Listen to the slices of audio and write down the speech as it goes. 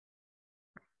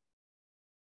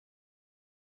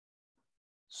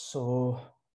So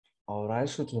our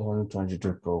ISO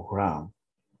 2022 program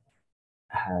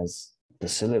has the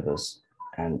syllabus,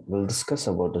 and we'll discuss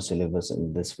about the syllabus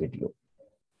in this video.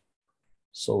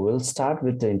 So we'll start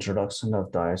with the introduction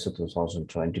of the ISO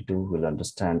 2022. We'll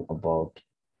understand about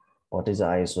what is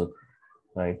ISO,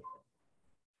 right?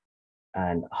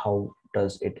 And how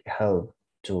does it help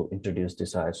to introduce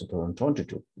this ISO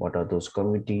 2022? What are those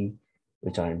committee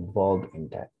which are involved in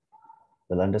that?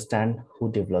 We'll understand who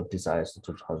developed this ISO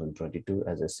 2022.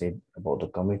 As I said about the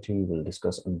committee, we'll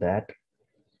discuss on that.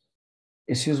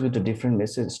 Issues with the different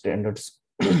message standards.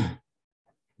 We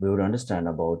would understand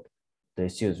about the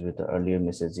issues with the earlier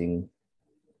messaging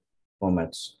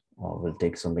formats. We'll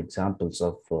take some examples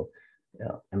of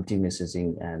empty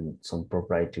messaging and some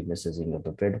proprietary messaging of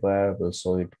the Bedwire. We'll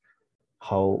show it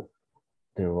how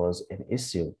there was an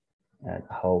issue and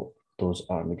how those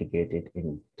are mitigated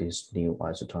in this new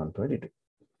ISO 2022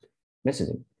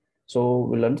 messaging. So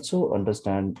we'll also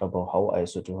understand about how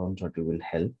ISO 2022 will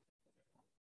help.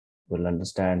 We'll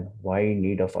understand why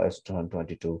need of ISO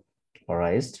 2022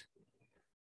 arised.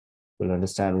 We'll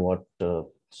understand what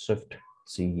Swift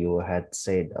CEO had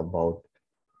said about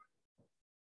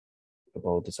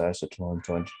this ISO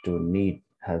 2022 need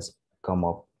has come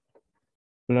up.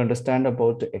 We'll understand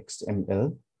about the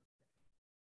XML,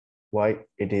 why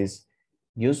it is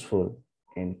useful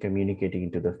in communicating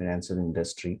into the financial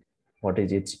industry, what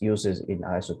is its uses in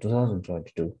ISO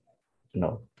 2022.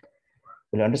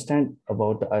 We'll understand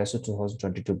about the ISO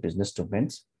 2022 business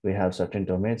domains. We have certain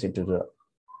domains into the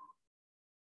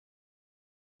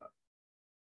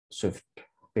Swift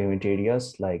payment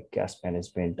areas like gas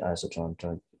management, ISO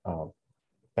 2022,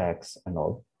 packs, and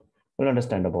all. We'll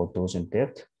understand about those in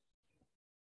depth.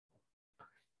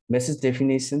 Message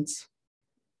definitions,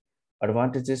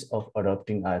 advantages of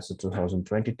adopting ISO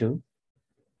 2022,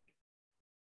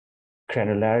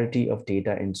 granularity of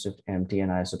data in Swift MT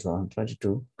and ISO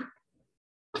 2022,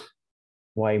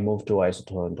 why move to ISO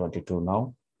 2022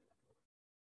 now,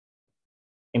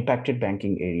 impacted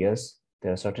banking areas.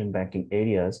 There are certain banking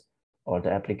areas or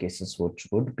the applications which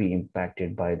would be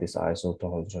impacted by this ISO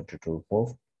 2022 move,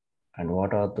 and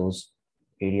what are those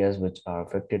areas which are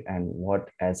affected, and what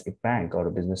as a bank or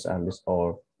a business analyst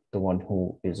or the one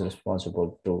who is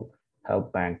responsible to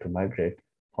help bank to migrate,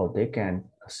 how they can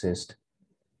assist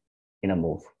in a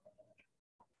move.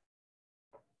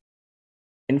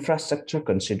 Infrastructure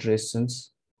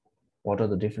considerations. What are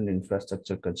the different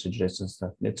infrastructure considerations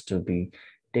that needs to be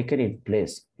taken in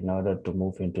place in order to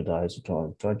move into the ISO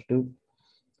 2022?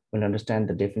 We'll understand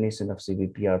the definition of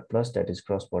CBPR plus, that is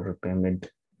cross-border payment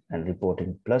and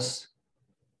reporting plus.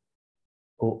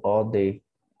 Who are they?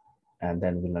 And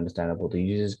then we'll understand about the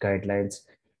usage guidelines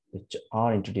which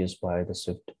are introduced by the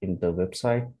Swift in the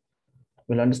website.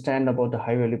 We'll understand about the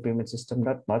high value payment system,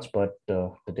 not much, but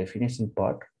the definition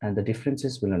part and the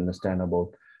differences we'll understand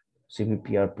about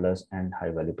CBPR plus and high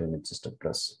value payment system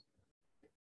plus.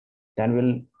 Then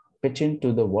we'll pitch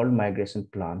into the world migration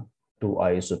plan to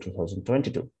ISO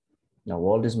 2022. Now,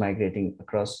 world is migrating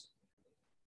across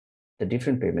the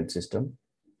different payment system,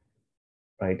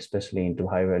 right? Especially into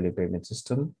high value payment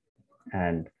system,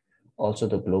 and also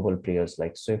the global players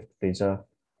like Swift, Visa,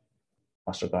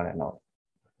 MasterCard, and all.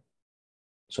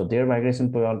 So their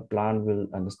migration plan will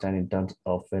understand in terms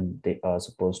of when they are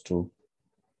supposed to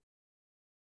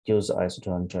use ISO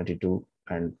 2022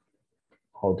 and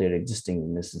how their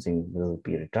existing messaging will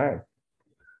be retired.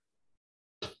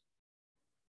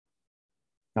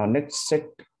 Now, next set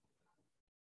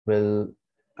will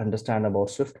understand about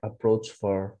Swift approach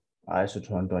for ISO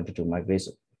 2022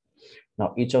 migration.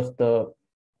 Now, each of the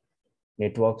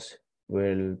networks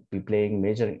will be playing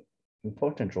major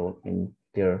important role in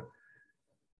their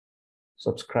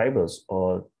subscribers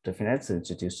or the financial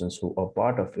institutions who are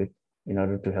part of it in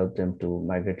order to help them to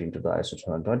migrate into the ISO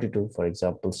 2022. For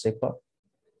example, SEPA.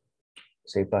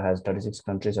 SEPA has 36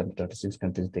 countries, and 36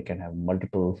 countries, they can have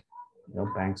multiple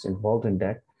banks involved in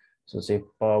that. So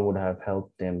SEPA would have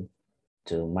helped them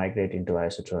to migrate into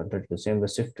ISO 2022. Same way,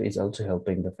 Swift is also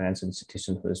helping the financial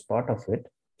institution who is part of it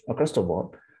across the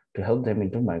world to help them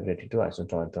into migrating to ISO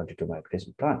 2022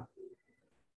 migration plan.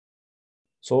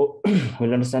 So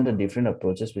we'll understand the different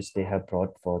approaches which they have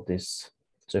brought for this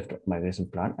Swift migration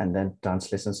plan, and then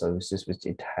translation services which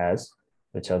it has,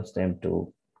 which helps them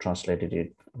to translate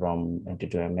it from MT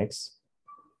to MX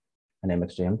and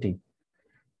MX to MT.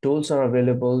 Tools are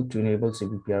available to enable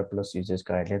CBPR plus usage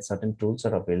guidelines. Certain tools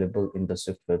are available in the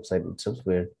Swift website itself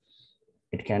where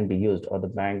it can be used, or the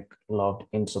bank logged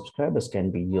in subscribers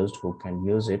can be used who can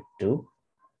use it to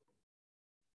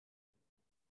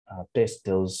test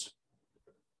those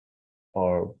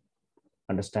or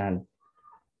understand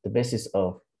the basis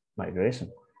of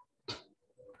migration.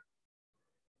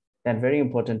 And very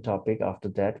important topic after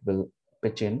that will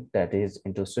pitch in, that is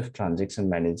into Swift Transaction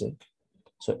Manager.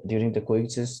 So during the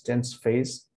coexistence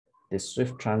phase, the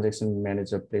Swift Transaction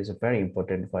Manager plays a very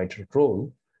important vital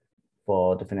role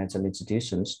for the financial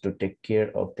institutions to take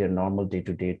care of their normal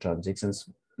day-to-day transactions,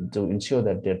 to ensure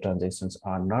that their transactions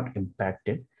are not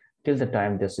impacted till the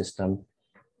time their system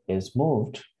is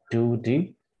moved to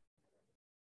the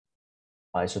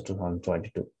ISO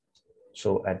 2022.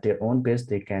 So at their own pace,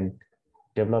 they can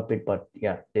develop it, but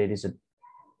yeah, there is a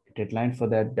deadline for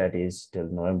that, that is till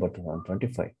November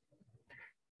 2025.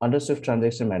 Under Swift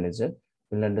Transaction Manager,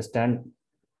 we'll understand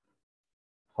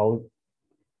how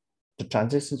the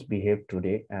transactions behave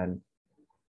today and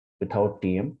without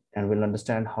TM, and we'll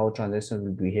understand how transactions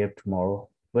will behave tomorrow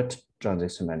with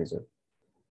Transaction Manager.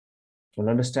 We'll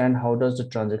understand how does the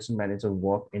Transaction Manager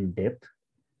work in depth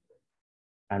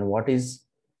and what is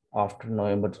after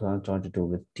November 2022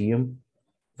 with TM.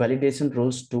 Validation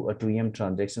rules to a TM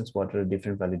transactions, what are the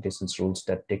different validations rules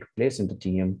that take place in the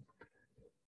TM.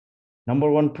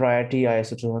 Number one priority,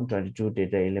 ISO 2022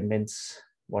 data elements.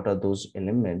 What are those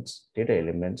elements? Data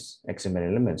elements, XML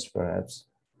elements, perhaps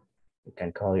you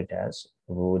can call it as,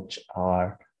 which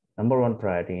are number one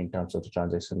priority in terms of the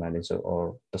transaction manager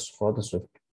or for the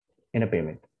Swift in a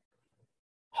payment.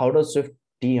 How does Swift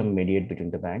TM mediate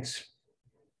between the banks?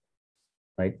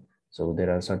 Right. So there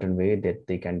are certain ways that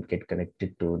they can get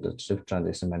connected to the Swift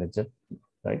Transaction Manager,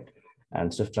 right?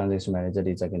 And Swift Transaction Manager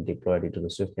is again deployed into the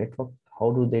Swift network.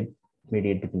 How do they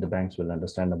mediate between the banks? We'll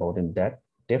understand about in that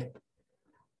depth.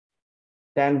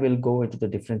 Then we'll go into the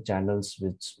different channels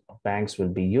which banks will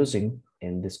be using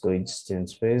in this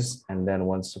coexistence phase. And then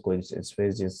once the coexistence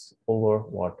phase is over,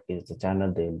 what is the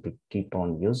channel they'll be keep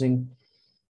on using?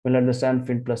 We'll understand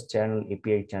Fin Plus channel,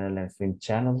 API channel, and Fin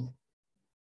channel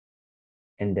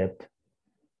in depth.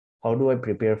 How do I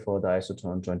prepare for the ISO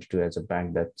 2022 as a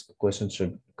bank? That question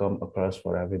should come across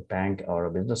for every bank or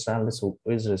a business analyst who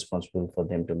is responsible for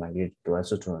them to migrate to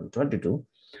ISO 2022.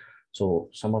 So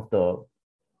some of the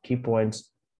key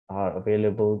points are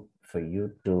available for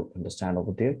you to understand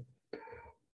over there.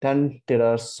 Then there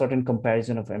are certain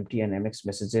comparison of MT and MX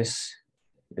messages,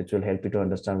 which will help you to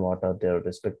understand what are their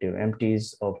respective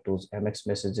MTs of those MX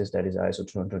messages, that is ISO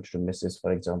 2022 messages,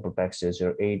 for example, backslash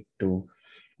 08 to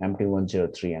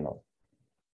MT103 and all.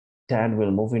 Then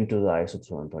we'll move into the ISO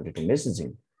 2022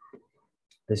 messaging.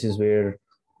 This is where a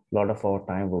lot of our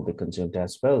time will be consumed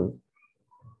as well.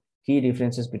 Key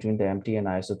differences between the MT and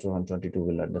ISO 2022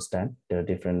 will understand. There are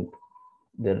different,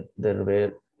 there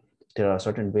are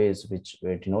certain ways which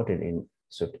were denoted in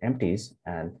Swift MTs,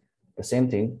 and the same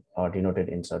thing are denoted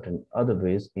in certain other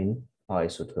ways in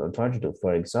ISO 2022.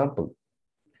 For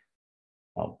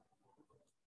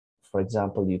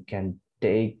example, you can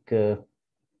take a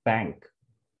bank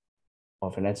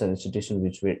or financial institution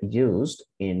which were used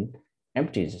in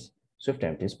MTs, Swift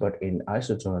MTs, but in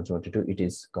ISO 2022, it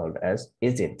is called as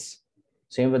agents.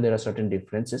 Same way, there are certain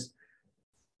differences,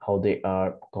 how they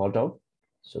are called out.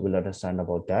 So we'll understand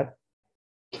about that.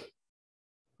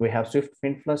 We have Swift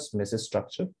Fin Plus message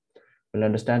structure. We'll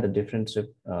understand the difference of,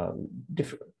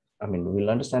 we'll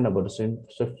understand about the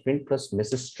Swift Fin Plus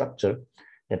message structure.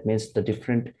 That means the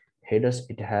different headers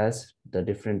it has, the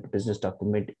different business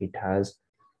document it has,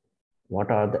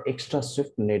 what are the extra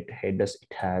SwiftNet headers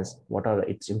it has, what are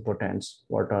its importance,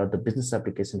 what are the business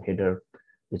application header,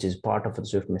 which is part of the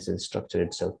Swift message structure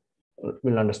itself.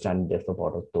 We'll understand the depth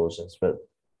about of those as well.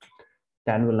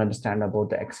 Then we'll understand about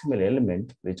the XML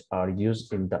element, which are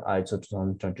used in the ISO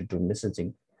 2022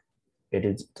 messaging. It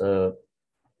is the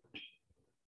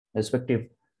respective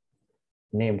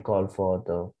name called for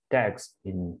the tags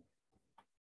in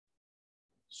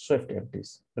Swift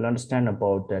MTs. We'll understand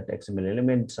about that XML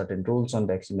element, certain rules on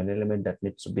the XML element that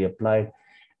needs to be applied,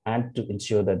 and to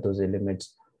ensure that those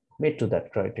elements meet to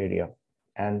that criteria.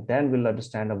 And then we'll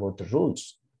understand about the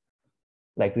rules.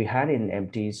 Like we had in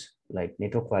MTs, like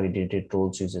network validated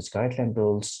rules, usage guideline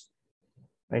rules,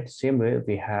 right? Same way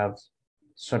we have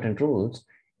certain rules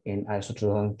in ISO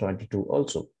 2022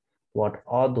 also. What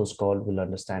are those called? We'll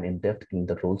understand in depth in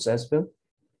the rules as well.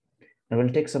 And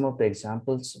we'll take some of the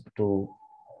examples to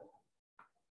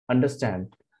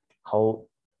understand how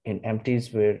in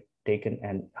MTs were taken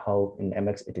and how in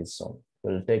MX it is shown.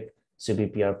 We'll take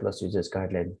CBPR plus users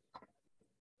guideline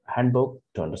handbook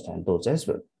to understand those as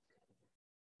well.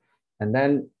 And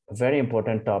then a very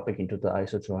important topic into the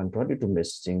ISO 2022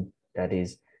 messaging, that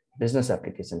is business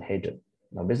application header.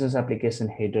 Now, business application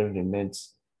header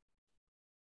remains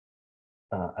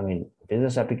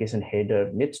business application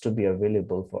header needs to be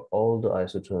available for all the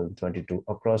ISO 2022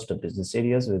 across the business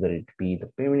areas, whether it be the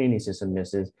payment initiation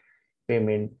message,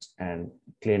 payments and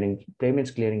clearing,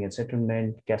 payments clearing and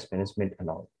settlement, cash management, and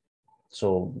all.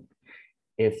 So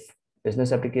if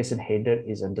business application header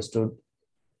is understood,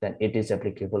 then it is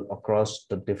applicable across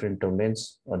the different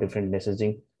domains or different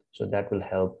messaging. So that will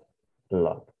help a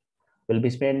lot. We'll be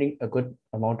spending a good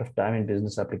amount of time in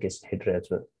business application header as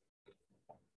well.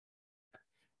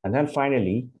 And then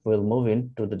finally, we'll move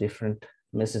into the different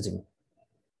messaging.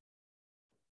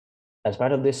 As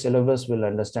part of this syllabus, we'll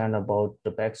understand about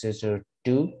the packager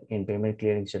 2 in payment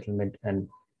clearing settlement and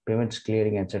payments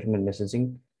clearing and settlement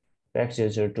messaging,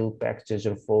 packager 2,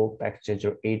 packager 4,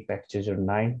 packager 8, packager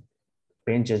 9,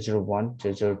 packager 1,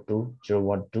 packager 2,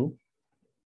 012,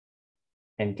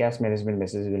 and cash management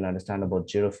messages we'll understand about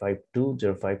 052,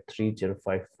 053,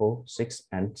 054, 6,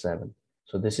 and 7.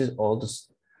 So this is all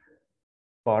this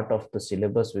part of the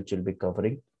syllabus which we'll be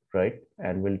covering, right?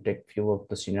 And we'll take few of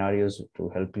the scenarios to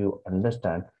help you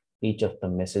understand each of the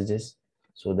messages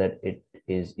so that it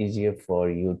is easier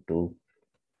for you to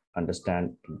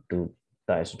understand to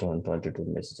the ISO 2022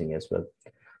 messaging as well.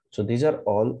 So these are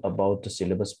all about the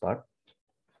syllabus part.